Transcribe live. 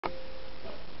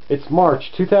It's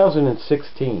March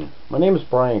 2016. My name is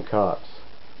Brian Cox.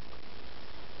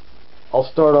 I'll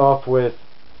start off with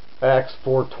Acts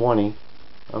 4:20.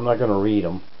 I'm not going to read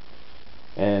them.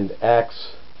 And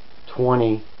Acts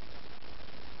 20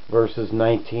 verses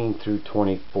 19 through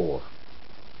 24.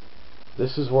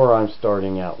 This is where I'm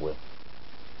starting out with.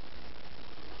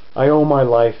 I owe my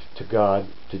life to God,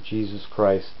 to Jesus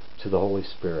Christ, to the Holy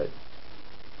Spirit.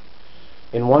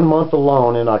 In 1 month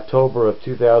alone, in October of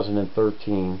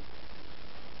 2013,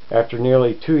 after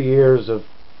nearly 2 years of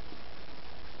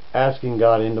asking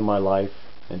God into my life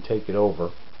and take it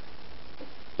over,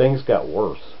 things got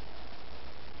worse.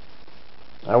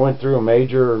 I went through a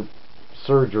major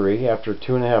surgery after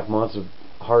 2.5 months of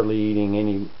hardly eating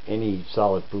any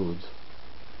solid foods.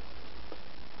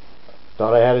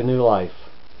 Thought I had a new life.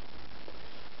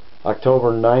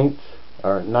 October 9th,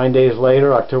 or 9 days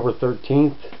later, October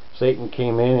 13th, Satan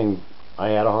came in and I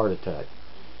had a heart attack.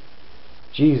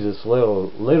 Jesus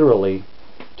literally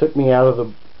took me out of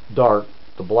the dark,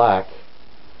 the black,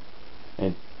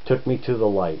 and took me to the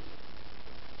light.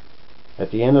 At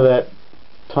the end of that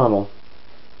tunnel,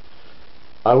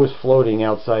 I was floating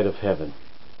outside of heaven.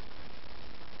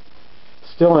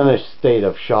 Still in a state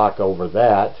of shock over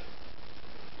that,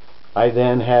 I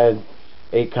then had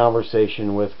a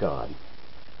conversation with God.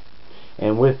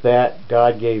 And with that,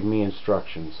 God gave me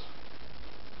instructions.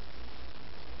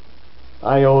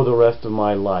 I owe the rest of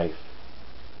my life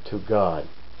to God,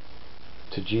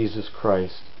 to Jesus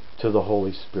Christ, to the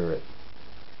Holy Spirit.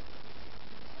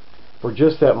 For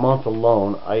just that month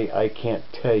alone, I can't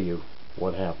tell you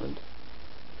what happened.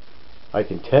 I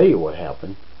can tell you what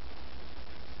happened.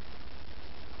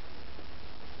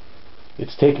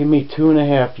 It's taken me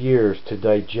 2.5 years to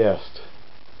digest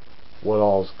what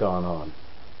all's gone on.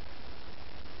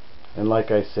 And like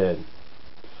I said,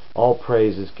 all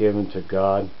praise is given to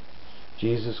God,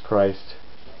 Jesus Christ,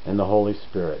 and the Holy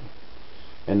Spirit.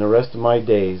 And the rest of my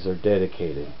days are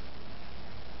dedicated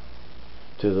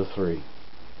to the three.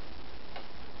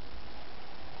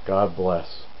 God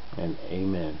bless and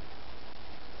amen.